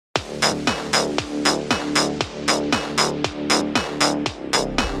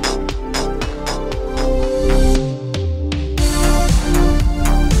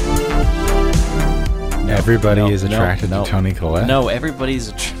Everybody is attracted to Toni Collette? No,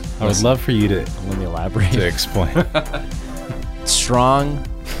 everybody's... I would love for you to... Let me elaborate. To explain. Strong,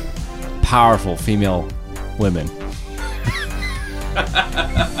 powerful female women.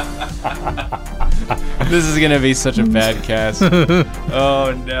 This is going to be such a bad cast.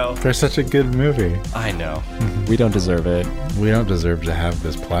 Oh, no. They're such a good movie. I know. We don't deserve it. We don't deserve to have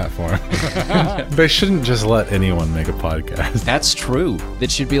this platform. They shouldn't just let anyone make a podcast. That's true.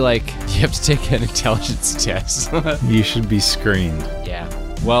 It should be like, you have to take an intelligence test. You should be screened. Yeah.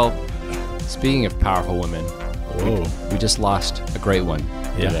 Well, speaking of powerful women, we just lost a great one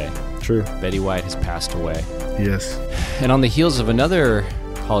today. True. Betty White has passed away. Yes. And on the heels of another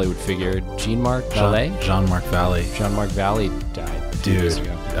Hollywood figure, Jean-Marc Vallée. Jean-Marc Vallée. Jean-Marc Vallée died 2 years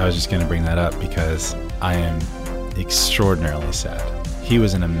ago. I was just going to bring that up because I am extraordinarily sad. He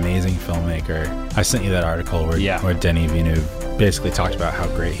was an amazing filmmaker. I sent you that article where Denis Villeneuve basically talked about how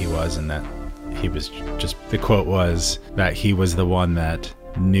great he was, and that he was just, the quote was that he was the one that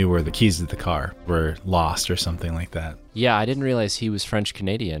knew where the keys to the car were lost or something like that. Yeah, I didn't realize he was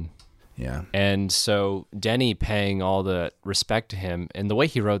French-Canadian. Yeah. And so Denny paying all the respect to him, and the way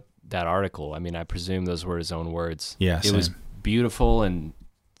he wrote that article, I mean, I presume those were his own words. Yeah, it was beautiful and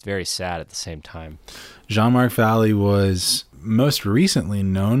very sad at the same time. Jean-Marc Vallée was most recently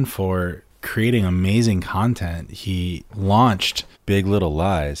known for creating amazing content. He launched Big Little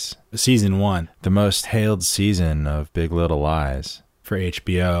Lies, season 1, the most hailed season of Big Little Lies for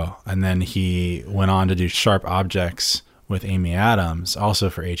HBO. And then he went on to do Sharp Objects with Amy Adams, also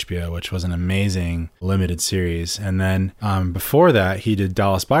for HBO, which was an amazing limited series. And then before that, he did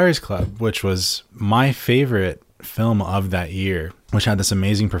Dallas Buyers Club, which was my favorite film of that year, which had this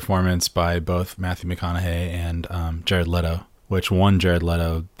amazing performance by both Matthew McConaughey and Jared Leto, which won Jared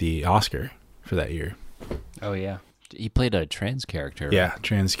Leto the Oscar for that year. Oh, yeah. He played a trans character. Right? Yeah,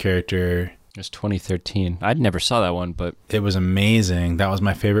 trans character. It was 2013. I never saw that one, but... It was amazing. That was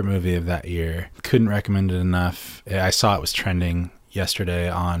my favorite movie of that year. Couldn't recommend it enough. I saw it was trending yesterday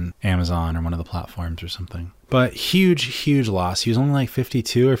on Amazon or one of the platforms or something. But huge loss. He was only like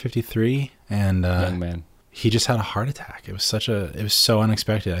 52 or 53. And young man. He just had a heart attack. It was so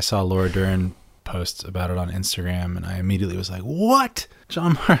unexpected. I saw Laura Dern post about it on Instagram, and I immediately was like, what?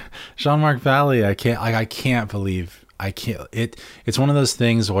 Jean-Marc Vallée. It's one of those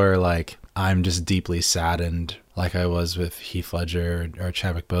things where like I'm just deeply saddened, like I was with Heath Ledger or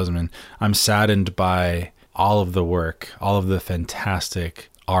Chadwick Boseman. I'm saddened by all of the work, all of the fantastic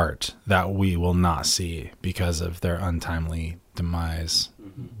art that we will not see because of their untimely demise,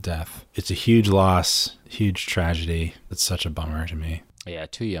 death. It's a huge loss, huge tragedy. It's such a bummer to me. Yeah,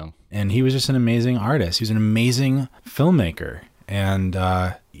 too young. And he was just an amazing artist. He was an amazing filmmaker. And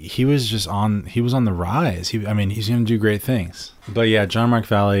he was on the rise. He's going to do great things. But yeah, Jean-Marc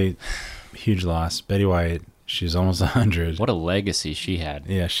Vallée, huge loss. Betty White, she's almost 100. What a legacy she had.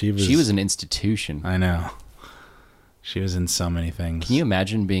 Yeah, she was an institution. I know. She was in so many things. Can you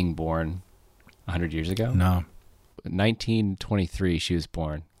imagine being born 100 years ago? No. 1923 she was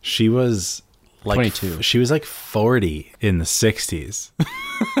born. She was like 22. She was like 40 in the 60s.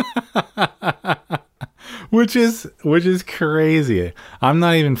 Which is crazy. I'm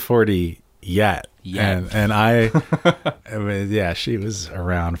not even 40 yet. And I yeah, she was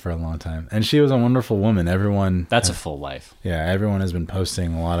around for a long time. And she was a wonderful woman. That's a full life. Yeah, everyone has been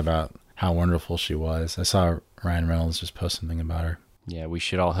posting a lot about how wonderful she was. I saw Ryan Reynolds just post something about her. Yeah, we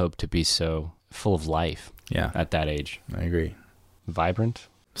should all hope to be so full of life. Yeah. At that age. I agree. Vibrant.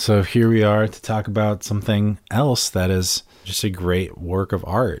 So here we are to talk about something else that is just a great work of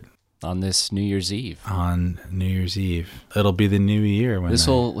art. On this New Year's Eve. On New Year's Eve. It'll be the new year. This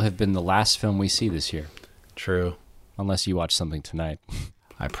will have been the last film we see this year. True. Unless you watch something tonight.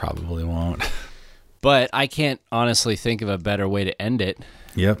 I probably won't. But I can't honestly think of a better way to end it.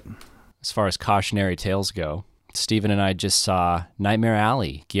 Yep. As far as cautionary tales go. Stephen and I just saw Nightmare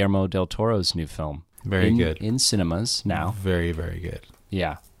Alley, Guillermo Del Toro's new film. Very good. In cinemas now. Very, very good.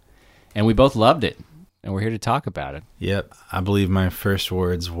 Yeah. And we both loved it. And we're here to talk about it. Yep. I believe my first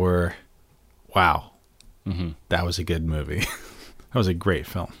words were, wow, that was a good movie. That was a great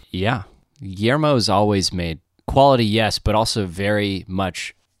film. Yeah. Guillermo's always made quality, yes, but also very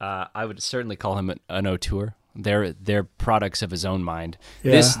much, I would certainly call him an auteur. They're products of his own mind.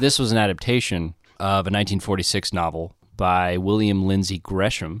 Yeah. This was an adaptation of a 1946 novel by William Lindsay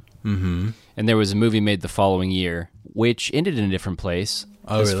Gresham. Mm-hmm. And there was a movie made the following year, which ended in a different place.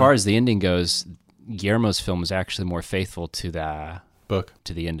 Oh, as far as the ending goes, Guillermo's film was actually more faithful to the book,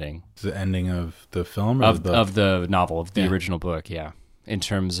 to the ending. The ending of the film, or of the novel, of the original book. Yeah, in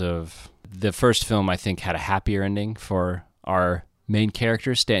terms of the first film, I think had a happier ending for our main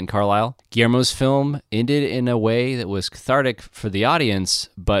character, Stanton Carlisle. Guillermo's film ended in a way that was cathartic for the audience,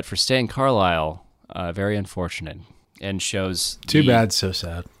 but for Stanton Carlisle, very unfortunate, and shows... Too bad, so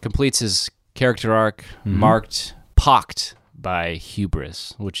sad. Completes his character arc, pocked by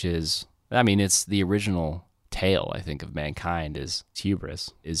hubris, which is... I mean, it's the original tale, I think, of mankind is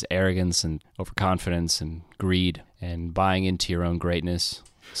hubris, is arrogance and overconfidence and greed and buying into your own greatness.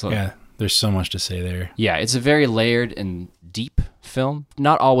 So, yeah, there's so much to say there. Yeah, it's a very layered and deep film.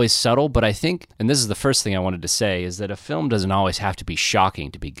 Not always subtle, but I think, and this is the first thing I wanted to say, is that a film doesn't always have to be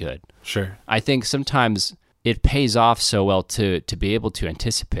shocking to be good. Sure. I think sometimes it pays off so well to be able to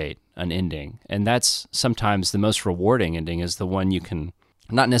anticipate an ending, and that's sometimes the most rewarding ending is the one you can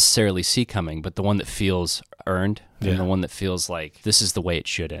not necessarily see coming, but the one that feels earned and the one that feels like this is the way it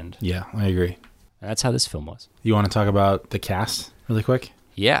should end. Yeah, I agree. And that's how this film was. You want to talk about the cast really quick?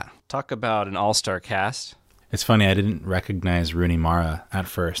 Yeah. Talk about an all-star cast. It's funny, I didn't recognize Rooney Mara at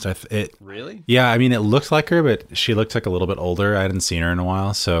first. Really? Yeah, I mean, it looked like her, but she looked like a little bit older. I hadn't seen her in a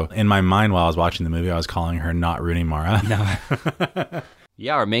while. So in my mind, while I was watching the movie, I was calling her not Rooney Mara. No.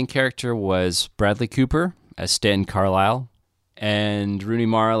 Yeah, our main character was Bradley Cooper as Stanton Carlisle. And Rooney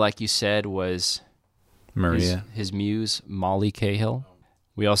Mara, like you said, was Maria. His muse, Molly Cahill.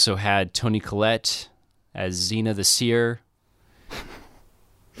 We also had Toni Collette as Xena the Seer.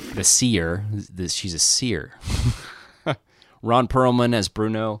 The Seer. She's a seer. Ron Perlman as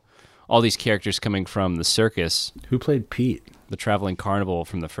Bruno. All these characters coming from the circus. Who played Pete? The traveling carnival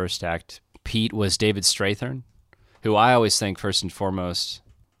from the first act. Pete was David Strathairn, who I always think, first and foremost,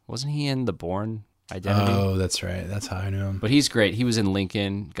 wasn't he in The Bourne Identity? Oh, that's right. That's how I knew him. But he's great. He was in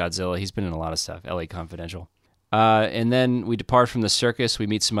Lincoln, Godzilla. He's been in a lot of stuff. LA Confidential. And then we depart from the circus. We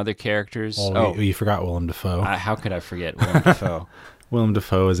meet some other characters. You forgot Willem Dafoe. How could I forget Willem Dafoe? Willem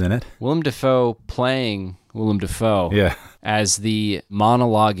Dafoe is in it. Willem Dafoe playing Willem Dafoe as the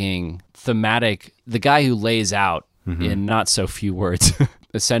monologuing, thematic, the guy who lays out in not so few words,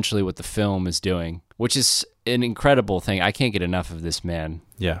 essentially what the film is doing, which is an incredible thing. I can't get enough of this man.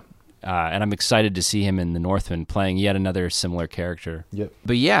 Yeah. And I'm excited to see him in The Northman playing yet another similar character. Yep.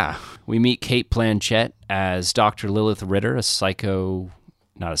 But yeah, we meet Kate Blanchett as Dr. Lilith Ritter,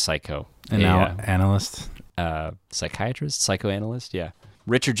 Analyst. Psychiatrist, psychoanalyst, yeah.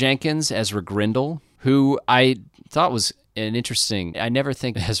 Richard Jenkins as Regrindel, who I thought was an interesting... I never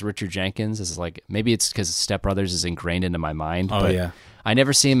think as Richard Jenkins as like... Maybe it's because Step Brothers is ingrained into my mind. But yeah. I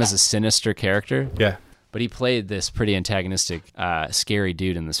never see him as a sinister character. Yeah. But he played this pretty antagonistic, scary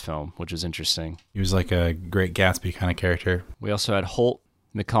dude in this film, which was interesting. He was like a Great Gatsby kind of character. We also had Holt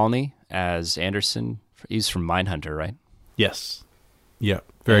McCallany as Anderson. He's from Mindhunter, right? Yes. Yep.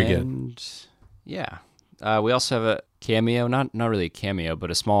 Very good. Yeah. We also have a cameo, not really a cameo,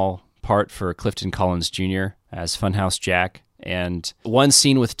 but a small part for Clifton Collins Jr. as Funhouse Jack. And one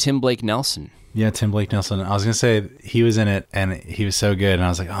scene with Tim Blake Nelson. Yeah, Tim Blake Nelson. I was going to say he was in it and he was so good. And I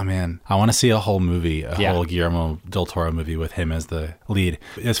was like, oh man, I want to see a whole movie, whole Guillermo Del Toro movie with him as the lead.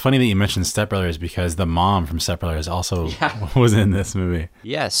 It's funny that you mentioned Step Brothers because the mom from Step Brothers also was in this movie.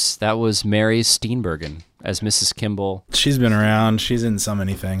 Yes, that was Mary Steenburgen as Mrs. Kimball. She's been around. She's in so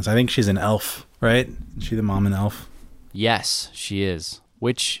many things. I think she's an Elf, right? Is she the mom in Elf? Yes, she is.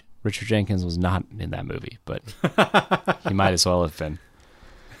 Which Richard Jenkins was not in that movie, but he might as well have been.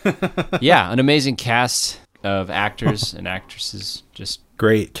 Yeah, an amazing cast of actors and actresses. Just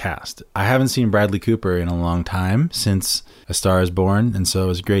great cast. I haven't seen Bradley Cooper in a long time since A Star Is Born, and so it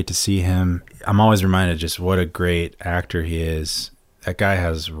was great to see him. I'm always reminded just what a great actor he is. That guy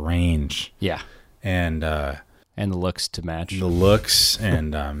has range. Yeah. And the looks to match. The looks,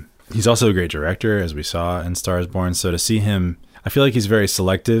 and he's also a great director, as we saw in Star Is Born. So to see him, I feel like he's very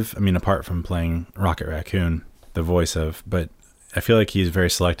selective. I mean, apart from playing Rocket Raccoon, the voice of, but I feel like he's very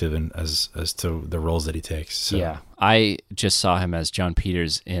selective as to the roles that he takes. So. Yeah. I just saw him as John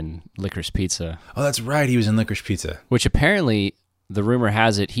Peters in Licorice Pizza. Oh, that's right. He was in Licorice Pizza. Which apparently, the rumor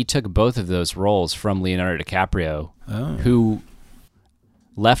has it, he took both of those roles from Leonardo DiCaprio, who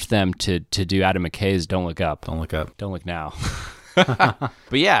left them to do Adam McKay's Don't Look Up. Don't Look Up. Don't Look Now. But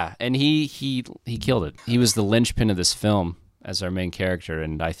yeah, and he killed it. He was the linchpin of this film as our main character,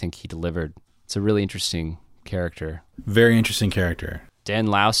 and I think he delivered. It's a really interesting character. Very interesting character. Dan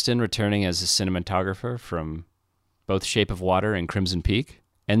Louston returning as a cinematographer from both Shape of Water and Crimson Peak.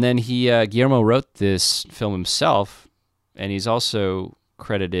 And then Guillermo wrote this film himself, and he's also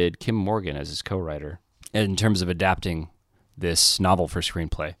credited Kim Morgan as his co-writer in terms of adapting this novel for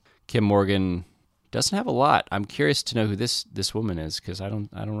screenplay. Kim Morgan doesn't have a lot. I'm curious to know who this woman is because I don't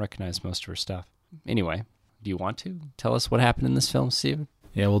recognize most of her stuff. Anyway, do you want to tell us what happened in this film, Steven?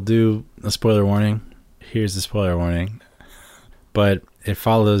 Yeah, we'll do a spoiler warning. Here's the spoiler warning. But it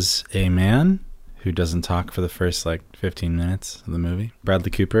follows a man who doesn't talk for the first 15 minutes of the movie, Bradley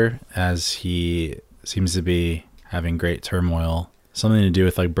Cooper, as he seems to be having great turmoil, something to do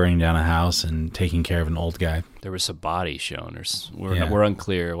with burning down a house and taking care of an old guy. There was a body shown, we're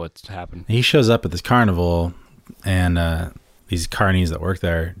unclear what's happened. He shows up at this carnival, and these carnies that work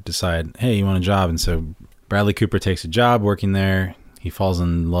there decide, hey, you want a job? And so Bradley Cooper takes a job working there. He falls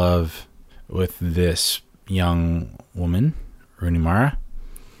in love with this young woman, Rooney Mara,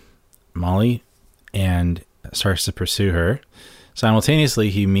 Molly, and starts to pursue her. Simultaneously,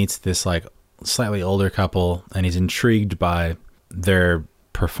 he meets this slightly older couple, and he's intrigued by their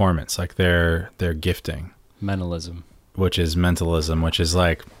performance, their gifting. Mentalism. Which is mentalism, which is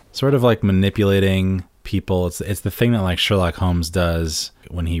sort of manipulating people. It's the thing that Sherlock Holmes does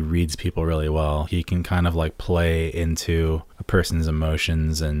when he reads people really well. He can kind of play into a person's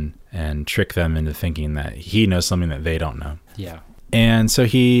emotions and trick them into thinking that he knows something that they don't know. Yeah. And so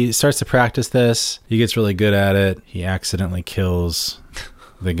he starts to practice this. He gets really good at it. He accidentally kills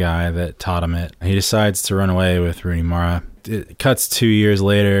the guy that taught him it. He decides to run away with Rooney Mara. It cuts 2 years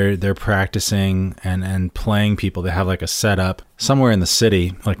later. They're practicing and playing people. They have a setup somewhere in the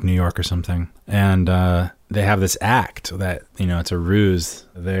city, like New York or something. And they have this act that, it's a ruse.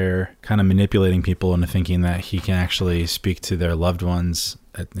 They're kind of manipulating people into thinking that he can actually speak to their loved ones,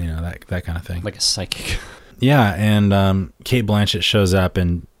 that kind of thing. Like a psychic. Yeah, and Cate Blanchett shows up,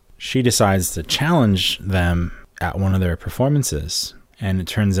 and she decides to challenge them at one of their performances. And it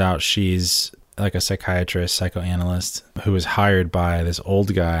turns out she's a psychiatrist, psychoanalyst, who was hired by this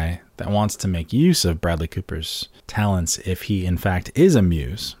old guy that wants to make use of Bradley Cooper's talents if he, in fact, is a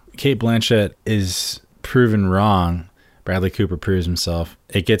muse. Cate Blanchett is proven wrong. Bradley Cooper proves himself.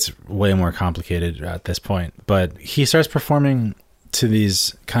 It gets way more complicated at this point. But he starts performing to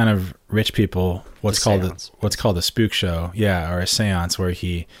these kind of rich people, what's called a spook show, or a seance, where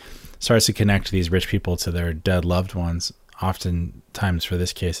he starts to connect these rich people to their dead loved ones. Oftentimes, for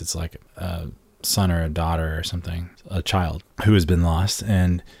this case, it's a son or a daughter or something, a child who has been lost.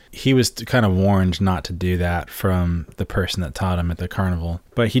 And he was kind of warned not to do that from the person that taught him at the carnival.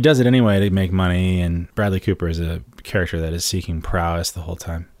 But he does it anyway to make money, and Bradley Cooper is a character that is seeking prowess the whole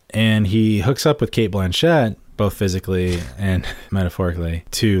time. And he hooks up with Cate Blanchett, both physically and metaphorically,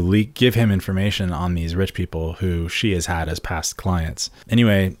 to give him information on these rich people who she has had as past clients.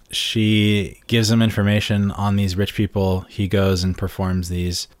 Anyway, she gives him information on these rich people. He goes and performs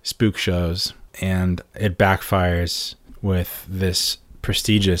these spook shows, and it backfires with this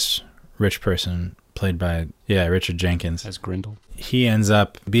prestigious rich person played by Richard Jenkins as Grindel. He ends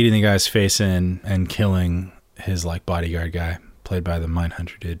up beating the guy's face in and killing his bodyguard guy, played by the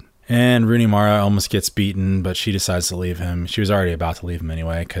Mindhunter dude. And Rooney Mara almost gets beaten, but she decides to leave him. She was already about to leave him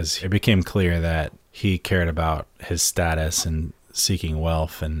anyway, because it became clear that he cared about his status and seeking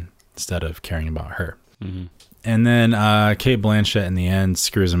wealth instead of caring about her. Mm-hmm. And then Cate Blanchett in the end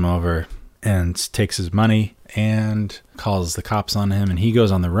screws him over and takes his money and calls the cops on him, and he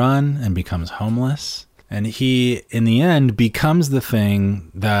goes on the run and becomes homeless. And he, in the end, becomes the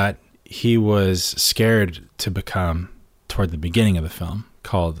thing that he was scared to become toward the beginning of the film,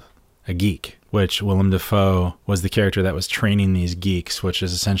 called a geek, which Willem Dafoe was the character that was training these geeks, which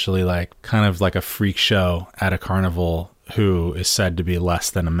is essentially kind of like a freak show at a carnival, who is said to be less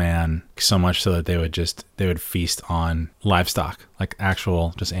than a man, so much so that they would feast on livestock,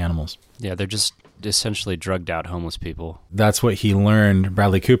 actual just animals. Yeah, they're just essentially drugged out homeless people. That's what he learned.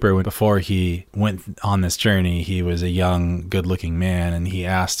 Bradley Cooper, before he went on this journey, he was a young, good-looking man, and he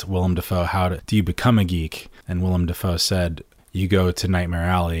asked Willem Dafoe, do you become a geek? And Willem Dafoe said, you go to Nightmare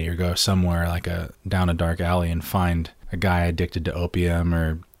Alley, or go somewhere down a dark alley and find a guy addicted to opium,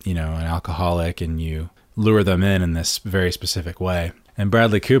 or an alcoholic, and you lure them in this very specific way. And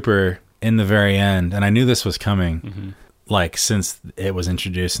Bradley Cooper, in the very end, and I knew this was coming, since it was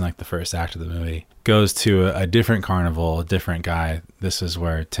introduced in the first act of the movie, goes to a different carnival, a different guy. This is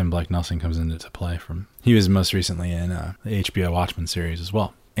where Tim Blake Nelson comes into play from. He was most recently in the HBO Watchmen series as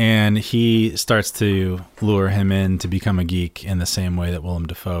well. And he starts to lure him in to become a geek in the same way that Willem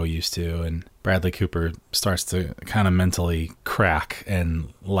Dafoe used to. And Bradley Cooper starts to kind of mentally crack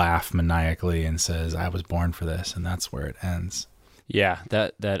and laugh maniacally and says, I was born for this. And that's where it ends. Yeah,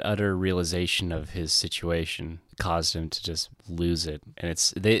 that utter realization of his situation caused him to just lose it. And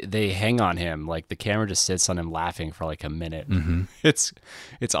they hang on him. The camera just sits on him laughing for a minute. Mm-hmm.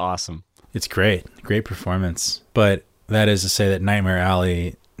 It's awesome. It's great. Great performance. But that is to say that Nightmare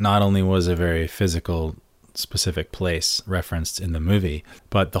Alley not only was a very physical, specific place referenced in the movie,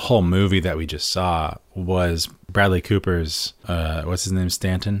 but the whole movie that we just saw was Bradley Cooper's, what's his name,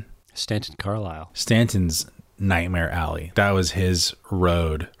 Stanton? Stanton Carlisle. Stanton's Nightmare Alley. That was his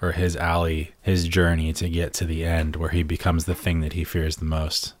road or his alley, his journey to get to the end where he becomes the thing that he fears the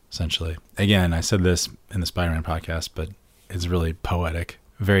most, essentially. Again, I said this in the Spider-Man podcast, but it's really poetic,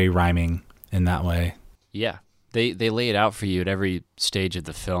 very rhyming in that way. Yeah. They lay it out for you at every stage of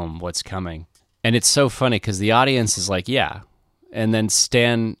the film, what's coming. And it's so funny because the audience is like, yeah. And then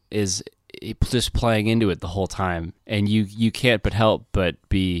Stan is just playing into it the whole time. And you can't help but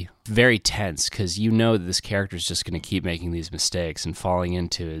be very tense because you know that this character is just going to keep making these mistakes and falling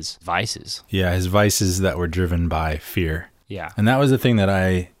into his vices. Yeah, his vices that were driven by fear. Yeah. And that was the thing that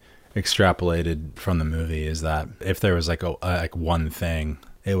I extrapolated from the movie, is that if there was like one thing,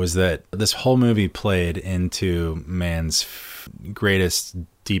 it was that this whole movie played into man's greatest,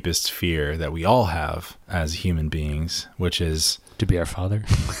 deepest fear that we all have as human beings, which is to be our father.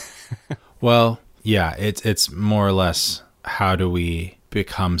 Well, yeah, it's more or less, how do we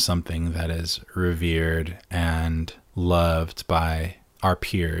become something that is revered and loved by our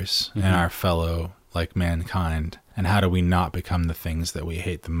peers and our fellow, like, mankind? And how do we not become the things that we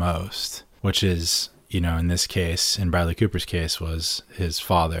hate the most? Which is, in this case, in Bradley Cooper's case, was his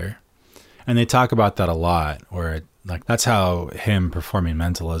father. And they talk about that a lot, where that's how him performing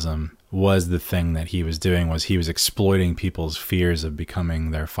mentalism was the thing that he was doing, was he was exploiting people's fears of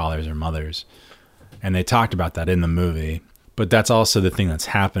becoming their fathers or mothers. And they talked about that in the movie. But that's also the thing that's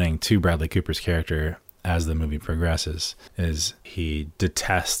happening to Bradley Cooper's character as the movie progresses, is he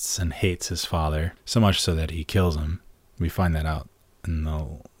detests and hates his father, so much so that he kills him. We find that out in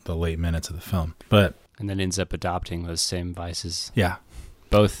the late minutes of the film. And then ends up adopting those same vices. Yeah.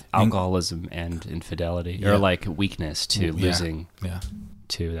 Both alcoholism and infidelity, or like weakness to losing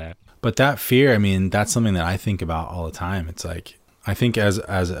to that. But that fear, that's something that I think about all the time. It's like, I think as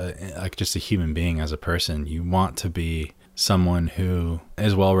just a human being, as a person, you want to be someone who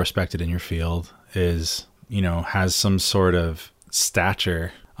is well respected in your field, is, has some sort of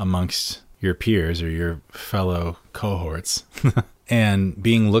stature amongst your peers or your fellow cohorts, and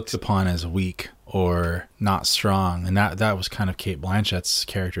being looked upon as weak or not strong. And that was kind of Cate Blanchett's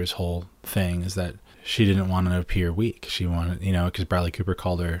character's whole thing, is that she didn't want to appear weak. She wanted, because Bradley Cooper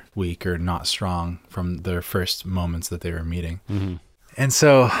called her weak or not strong from their first moments that they were meeting. Mm-hmm. And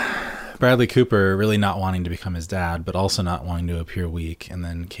so Bradley Cooper really not wanting to become his dad, but also not wanting to appear weak. And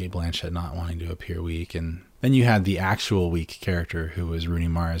then Cate Blanchett not wanting to appear weak. And then you had the actual weak character, who was Rooney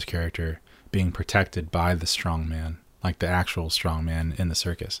Mara's character, being protected by the strong man, like the actual strong man in the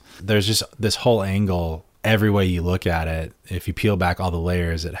circus. There's just this whole angle, every way you look at it, if you peel back all the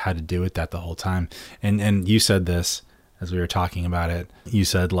layers, it had to do with that the whole time. And you said this as we were talking about it. You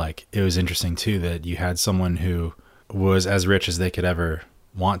said, like, it was interesting too that you had someone who was as rich as they could ever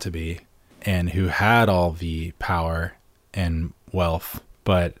want to be, and who had all the power and wealth,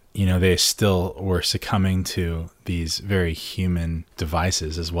 but they still were succumbing to these very human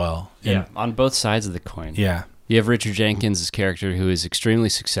devices as well. Yeah, on both sides of the coin. Yeah. You have Richard Jenkins' character, who is extremely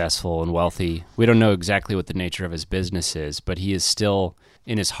successful and wealthy. We don't know exactly what the nature of his business is, but he is still,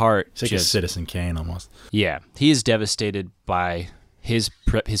 in his heart, it's like a Citizen Kane almost. Yeah, he is devastated by his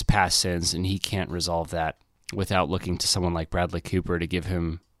past sins, and he can't resolve that without looking to someone like Bradley Cooper to give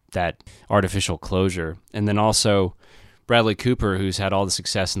him that artificial closure. And then also Bradley Cooper, who's had all the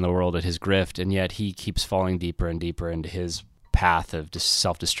success in the world at his grift, and yet he keeps falling deeper and deeper into his path of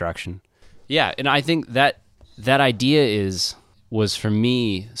self-destruction. Yeah, and I think that idea was for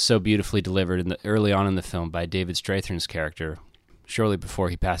me so beautifully delivered early on in the film by David Strathern's character, shortly before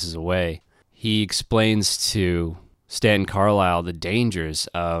he passes away. He explains to Stanton Carlyle the dangers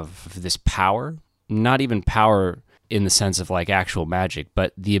of this power, not even power in the sense of like actual magic,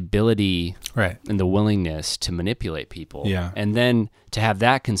 but the ability and the willingness to manipulate people. Yeah. And then to have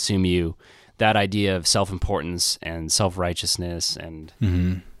that consume you, that idea of self-importance and self-righteousness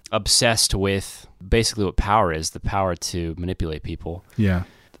and obsessed with basically what power is, the power to manipulate people. Yeah.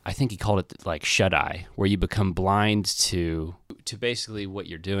 I think he called it like shut-eye, where you become blind to basically what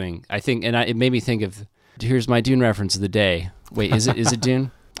you're doing. I think, and it made me think of, here's my Dune reference of the day. Wait, is it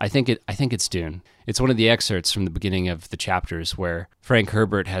Dune? I think it's Dune. It's one of the excerpts from the beginning of the chapters where Frank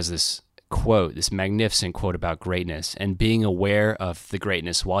Herbert has this quote, this magnificent quote about greatness and being aware of the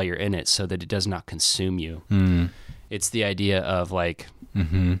greatness while you're in it so that it does not consume you. It's the idea of like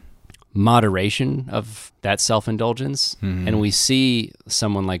moderation of that self-indulgence. And we see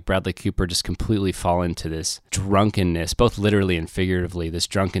someone like Bradley Cooper just completely fall into this drunkenness, both literally and figuratively, this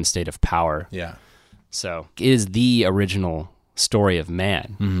drunken state of power. Yeah. So it is the original story of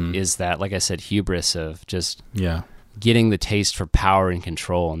man, is that, like I said, hubris of just getting the taste for power and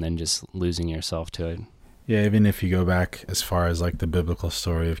control and then just losing yourself to it. Yeah, even if you go back as far as like the biblical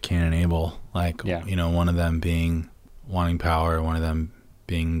story of Cain and Abel, like, you know, one of them being wanting power, one of them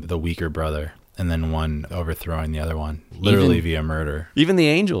being the weaker brother, and then one overthrowing the other one, literally via murder. Even the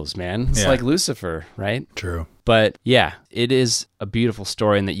angels, man. It's like Lucifer, right? True. But yeah, it is a beautiful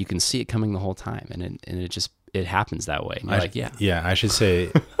story, and that you can see it coming the whole time, and it happens that way. And you're like, yeah, I should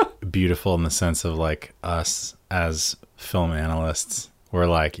say beautiful in the sense of like us as film analysts. We're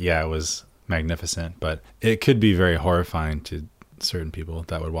like, yeah, it was magnificent, but it could be very horrifying to certain people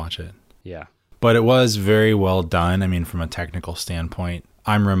that would watch it. Yeah. But it was very well done. I mean, from a technical standpoint,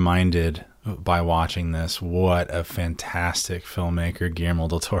 I'm reminded by watching this what a fantastic filmmaker Guillermo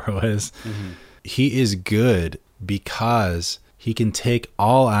Del Toro is. Mm-hmm. He is good because he can take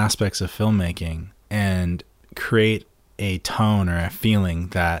all aspects of filmmaking and create a tone or a feeling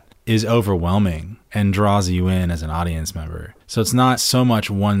that is overwhelming and draws you in as an audience member. So it's not so much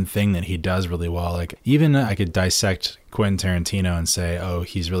one thing that he does really well. Like, even I could dissect Quentin Tarantino and say, oh,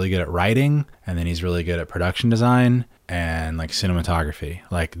 he's really good at writing, and then he's really good at production design and like cinematography.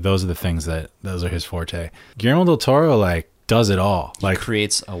 Like, those are his forte. Guillermo del Toro, like, does it all. Like, he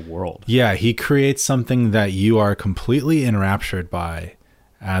creates a world. Yeah, he creates something that you are completely enraptured by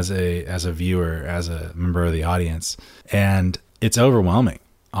as a viewer, as a member of the audience. And it's overwhelming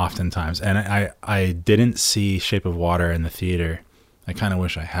oftentimes. And I didn't see Shape of Water in the theater. I kind of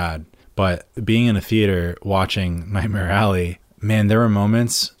wish I had. But being in a theater watching Nightmare Alley, man, there were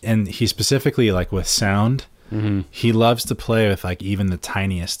moments, and he specifically, like with sound, he loves to play with like even the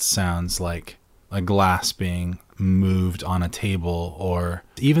tiniest sounds, like a glass being moved on a table, or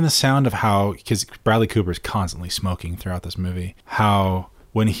even the sound of how, because Bradley Cooper's constantly smoking throughout this movie, how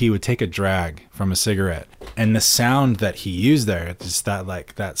when he would take a drag from a cigarette, and the sound that he used there, just that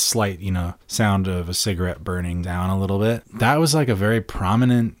like that slight, you know, sound of a cigarette burning down a little bit, that was like a very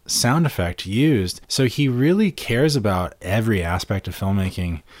prominent sound effect used. So he really cares about every aspect of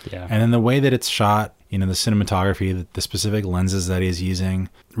filmmaking. Yeah. And then the way that it's shot, you know, the cinematography, the specific lenses that he's using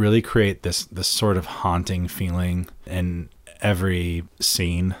really create this sort of haunting feeling in every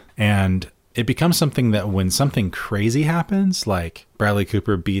scene. And it becomes something that when something crazy happens, like Bradley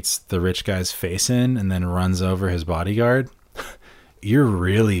Cooper beats the rich guy's face in and then runs over his bodyguard, you're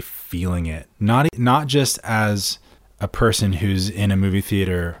really feeling it. Not just as a person who's in a movie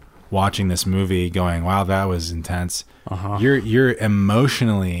theater watching this movie going, wow, that was intense. You're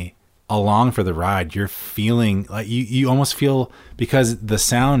emotionally along for the ride. You're feeling like you almost feel, because the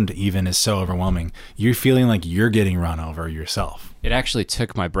sound even is so overwhelming, you're feeling like you're getting run over yourself. It actually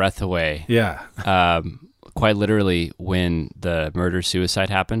took my breath away. Yeah. Quite literally, when the murder-suicide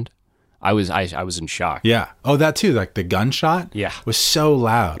happened, I was in shock. Yeah. Oh, that too. Like the gunshot was so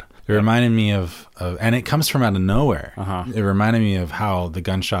loud. It reminded me of, and it comes from out of nowhere. It reminded me of how the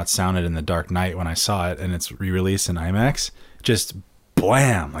gunshot sounded in The Dark Knight when I saw it, and it's re-released in IMAX. Just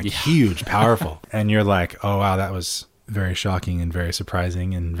blam, like huge, powerful. And you're like, oh, wow, that was very shocking and very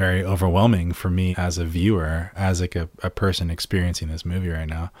surprising and very overwhelming for me as a viewer, as like a person experiencing this movie right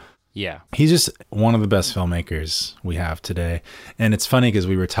now. Yeah. He's just one of the best filmmakers we have today. And it's funny because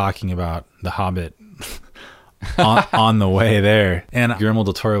we were talking about The Hobbit on the way there. And Guillermo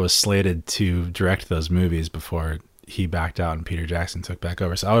del Toro was slated to direct those movies before he backed out and Peter Jackson took back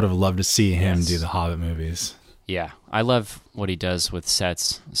over. So I would have loved to see him do the Hobbit movies. Yeah. I love what he does with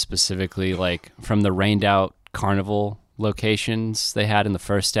sets, specifically like from the rained out carnival locations they had in the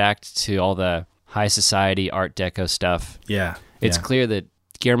first act to all the high society Art Deco stuff. Yeah. It's clear that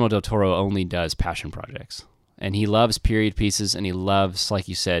Guillermo del Toro only does passion projects, and he loves period pieces, and he loves, like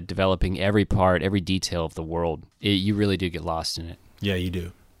you said, developing every part, every detail of the world. You really do get lost in it. Yeah, you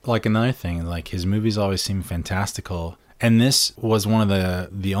do. Like another thing, like his movies always seem fantastical, and this was one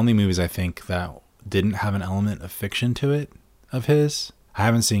of the only movies I think that didn't have an element of fiction to it of his. I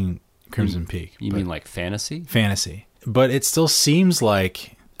haven't seen Crimson Peak. You mean like fantasy? Fantasy. But it still seems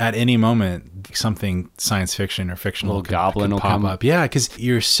like at any moment something science fiction or fictional could pop up. Yeah, because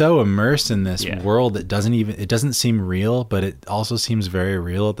you're so immersed in this world that doesn't seem real, but it also seems very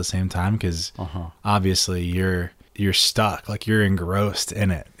real at the same time, because obviously you're stuck, like you're engrossed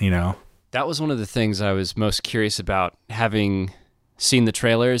in it, you know? That was one of the things I was most curious about, having seen the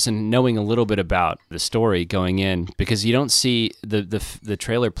trailers and knowing a little bit about the story going in, because you don't see the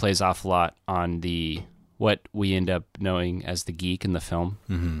trailer plays off a lot on what we end up knowing as the geek in the film.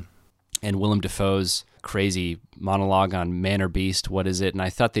 And Willem Dafoe's crazy monologue on Man or Beast, what is it? And I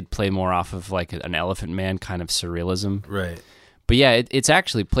thought they'd play more off of like an Elephant Man kind of surrealism. Right. But yeah, it's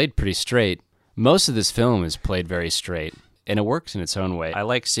actually played pretty straight. Most of this film is played very straight, and it works in its own way. I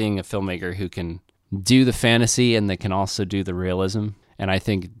like seeing a filmmaker who can do the fantasy and they can also do the realism. And I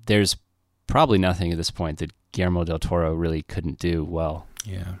think there's probably nothing at this point that Guillermo Del Toro really couldn't do well.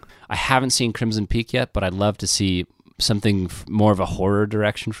 Yeah. I haven't seen Crimson Peak yet, but I'd love to see something more of a horror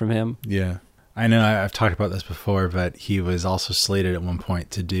direction from him. Yeah. I know I've talked about this before, but he was also slated at one point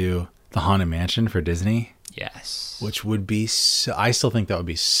to do The Haunted Mansion for Disney. Yes. Which would be so, I still think that would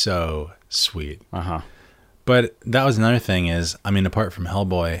be so sweet. Uh-huh. But that was another thing is, I mean, apart from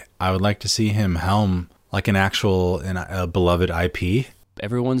Hellboy, I would like to see him helm like an actual a beloved IP.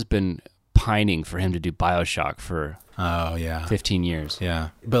 Everyone's been pining for him to do BioShock for 15 years. Yeah.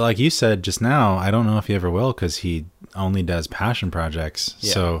 But like you said just now, I don't know if he ever will because he only does passion projects.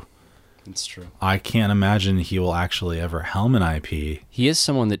 Yeah. So it's true. I can't imagine he will actually ever helm an IP. He is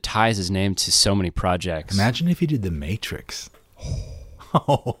someone that ties his name to so many projects. Imagine if he did The Matrix.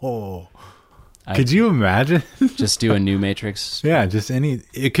 Could you imagine? Just do a new Matrix? Yeah, just any.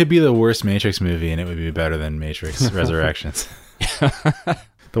 It could be the worst Matrix movie, and it would be better than Matrix Resurrections.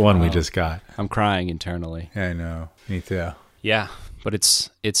 The one we just got. I'm crying internally. Yeah, I know. Me too. Yeah, but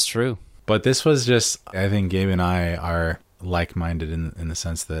it's true. But this was just, I think Gabe and I are like-minded in the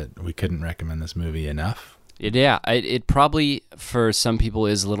sense that we couldn't recommend this movie enough. It probably, for some people,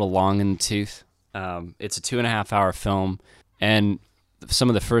 is a little long in the tooth. It's a 2.5-hour film, and some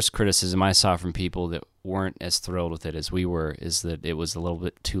of the first criticism I saw from people that weren't as thrilled with it as we were is that it was a little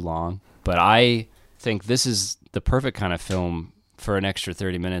bit too long. But I think this is the perfect kind of film for an extra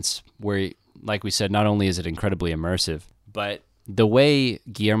 30 minutes where, like we said, not only is it incredibly immersive, but the way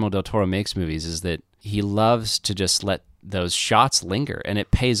Guillermo Del Toro makes movies is that he loves to just let those shots linger, and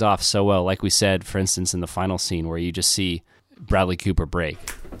it pays off so well. Like we said, for instance, in the final scene where you just see Bradley Cooper break,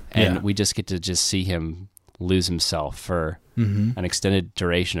 and we just get to just see him lose himself for an extended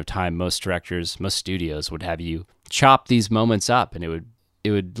duration of time. Most directors, most studios would have you chop these moments up, and it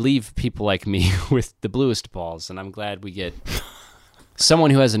would leave people like me with the bluest balls. And I'm glad we get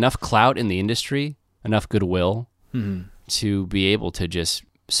someone who has enough clout in the industry, enough goodwill to be able to just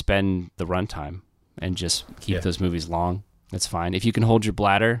spend the runtime and just keep those movies long. That's fine. If you can hold your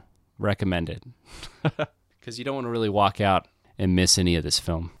bladder, recommend it. Because you don't want to really walk out and miss any of this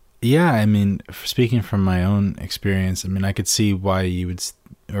film. Yeah, I mean, speaking from my own experience, I mean, I could see why you would,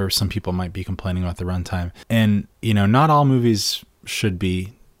 or some people might be complaining about the runtime. And, you know, not all movies should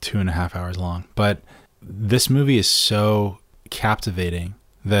be 2.5 hours long, but this movie is so captivating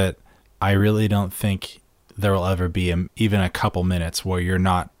that I really don't think there will ever be even a couple minutes where you're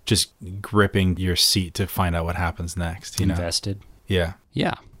not just gripping your seat to find out what happens next. You Invested. know? Yeah.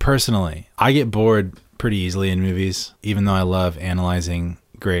 Yeah. Personally, I get bored pretty easily in movies, even though I love analyzing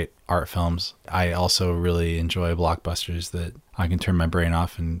great art films. I also really enjoy blockbusters that I can turn my brain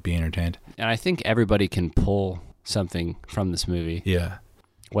off and be entertained. And I think everybody can pull something from this movie. Yeah.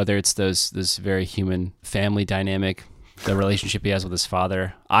 Whether it's this very human family dynamic, the relationship he has with his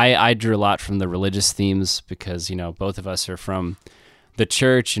father. I drew a lot from the religious themes because, you know, both of us are from the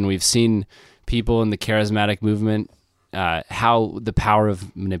church and we've seen people in the charismatic movement, how the power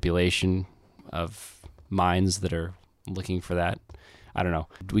of manipulation of minds that are looking for that. I don't know.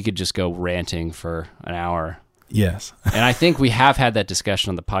 We could just go ranting for an hour. Yes. And I think we have had that discussion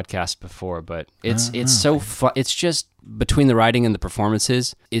on the podcast before, but it's so fun. It's just between the writing and the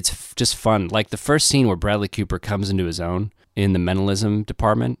performances, it's just fun. Like the first scene where Bradley Cooper comes into his own in the mentalism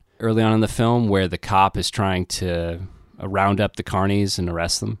department early on in the film where the cop is trying to round up the carnies and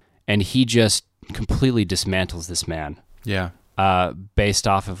arrest them. And he just completely dismantles this man. Yeah. Based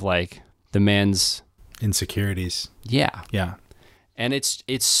off of like the man's insecurities. Yeah. Yeah. And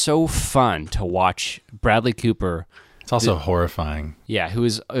it's so fun to watch Bradley Cooper. It's also horrifying. Yeah, who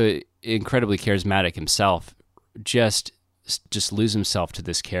is incredibly charismatic himself, just lose himself to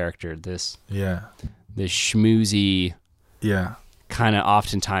this character, this schmoozy, kind of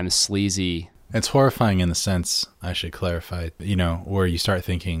oftentimes sleazy. It's horrifying in the sense, I should clarify, you know, where you start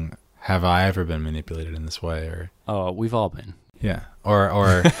thinking, have I ever been manipulated in this way? Or we've all been. Yeah.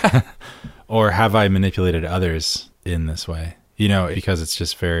 Or or have I manipulated others in this way? You know, because it's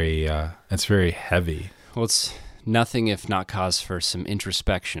just it's very heavy. Well, it's nothing if not cause for some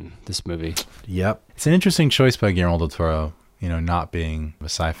introspection, this movie. Yep. It's an interesting choice by Guillermo del Toro, you know, not being a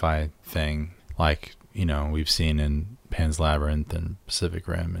sci-fi thing like, you know, we've seen in Pan's Labyrinth and Pacific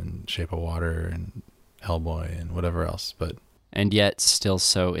Rim and Shape of Water and Hellboy and whatever else. And yet still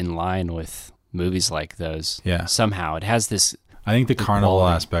so in line with movies like those. Yeah. Somehow it has this... I think the carnival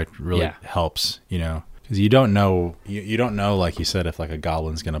aspect really helps, you know. Because you don't know, like you said, if like a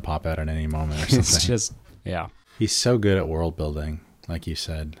goblin's going to pop out at any moment or something. It's just, yeah. He's so good at world building, like you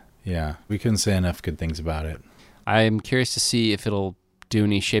said. Yeah, we couldn't say enough good things about it. I'm curious to see if it'll do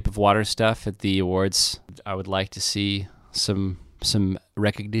any Shape of Water stuff at the awards. I would like to see some some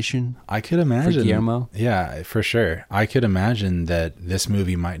recognition I could imagine. for Guillermo? Yeah, for sure. I could imagine that this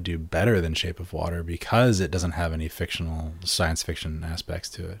movie might do better than Shape of Water because it doesn't have any fictional science fiction aspects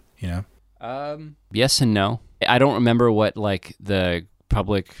to it, you know? Yes and no. I don't remember what like the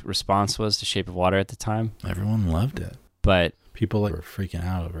public response was to Shape of Water at the time. Everyone loved it. But People like were freaking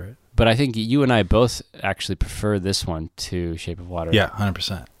out over it. But I think you and I both actually prefer this one to Shape of Water. Yeah,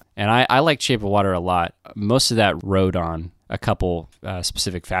 100%. And I liked Shape of Water a lot. Most of that rode on a couple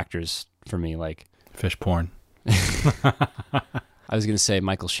specific factors for me, like fish porn. I was going to say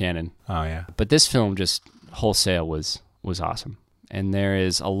Michael Shannon. Oh, yeah. But this film just wholesale was awesome. And there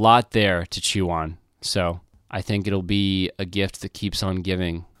is a lot there to chew on. So I think it'll be a gift that keeps on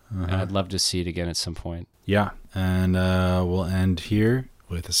giving. And I'd love to see it again at some point. Yeah. And we'll end here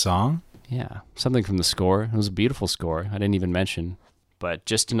with a song. Yeah. Something from the score. It was a beautiful score. I didn't even mention. But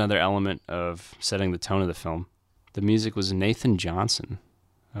just another element of setting the tone of the film. The music was Nathan Johnson,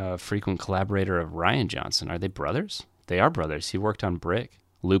 a frequent collaborator of Rian Johnson. Are they brothers? They are brothers. He worked on Brick,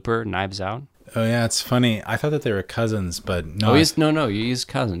 Looper, Knives Out. Oh, yeah, it's funny. I thought that they were cousins, but no. Oh, he's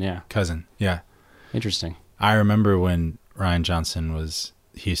cousin, yeah. Cousin, yeah. Interesting. I remember when Rian Johnson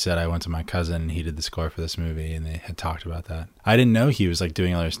he said, I went to my cousin and he did the score for this movie, and they had talked about that. I didn't know he was like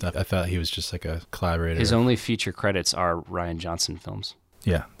doing other stuff. I thought he was just like a collaborator. His only feature credits are Rian Johnson films.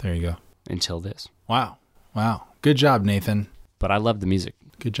 Yeah, there you go. Until this. Wow. Good job, Nathan. But I love the music.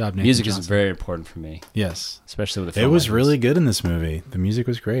 Good job, Nathan Music Johnson. is very important for me. Yes. Especially with a film. It was like really this. good in this movie. The music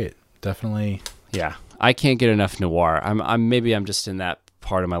was great. Definitely. Yeah. I can't get enough noir. Maybe I'm just in that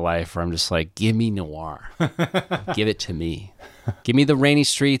part of my life where I'm just like, give me noir. Give it to me. Give me the rainy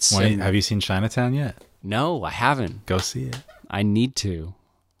streets. Have you seen Chinatown yet? No, I haven't. Go see it. I need to.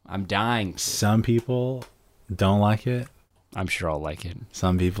 I'm dying. Some people don't like it. I'm sure I'll like it.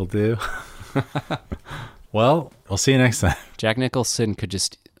 Some people do. Well, we'll see you next time. Jack Nicholson could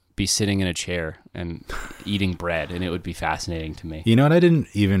just be sitting in a chair and eating bread, and it would be fascinating to me. You know what I didn't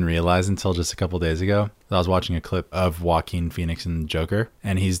even realize until just a couple days ago? I was watching a clip of Joaquin Phoenix and Joker,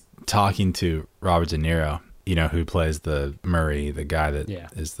 and he's talking to Robert De Niro, you know, who plays the Murray, the guy that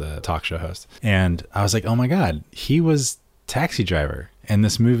is the talk show host. And I was like, oh my God, he was Taxi Driver, and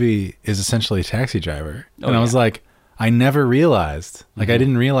this movie is essentially Taxi Driver. And I was like, I never realized. Like, I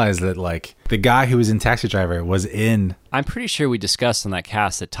didn't realize that, like, the guy who was in Taxi Driver was in... I'm pretty sure we discussed on that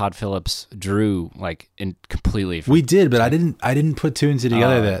cast that Todd Phillips drew, like, completely... We did, but I didn't put two and two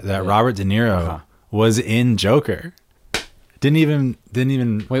together that Robert De Niro was in Joker. Didn't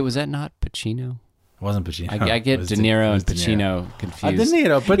even... Wait, was that not Pacino? It wasn't Pacino. I get De Niro and Pacino confused. De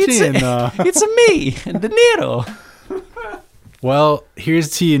Niro, Pacino. It's a me, De Niro. Well,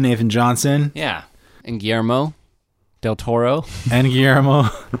 here's to you, Nathan Johnson. Yeah. And Guillermo Del Toro. And Guillermo.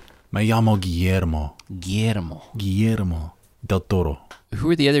 Me llamo Guillermo. Guillermo Del Toro.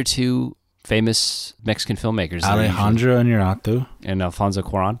 Who are the other two famous Mexican filmmakers? Alejandro Inarritu. And Alfonso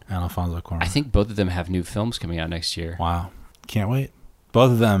Cuarón. I think both of them have new films coming out next year. Wow. Can't wait.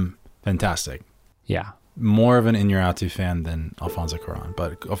 Both of them, fantastic. Yeah. More of an Inarritu fan than Alfonso Cuarón.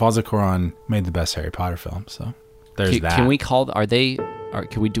 But Alfonso Cuarón made the best Harry Potter film, so there's that. Can we call...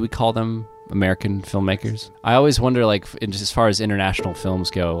 do we call them... American filmmakers? I always wonder, like, as far as international films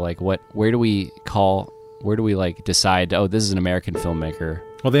go, like, where do we like decide, oh, this is an American filmmaker?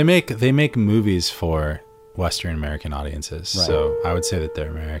 Well, they make movies for Western American audiences, right. So I would say that they're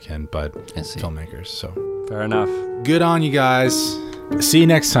American, but filmmakers. So fair enough. Good on you guys. See you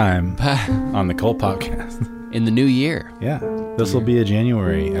next time on the Cult Podcast in the new year. Yeah, this will be a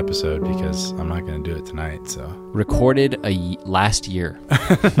January episode because I'm not going to do it tonight. So recorded last year.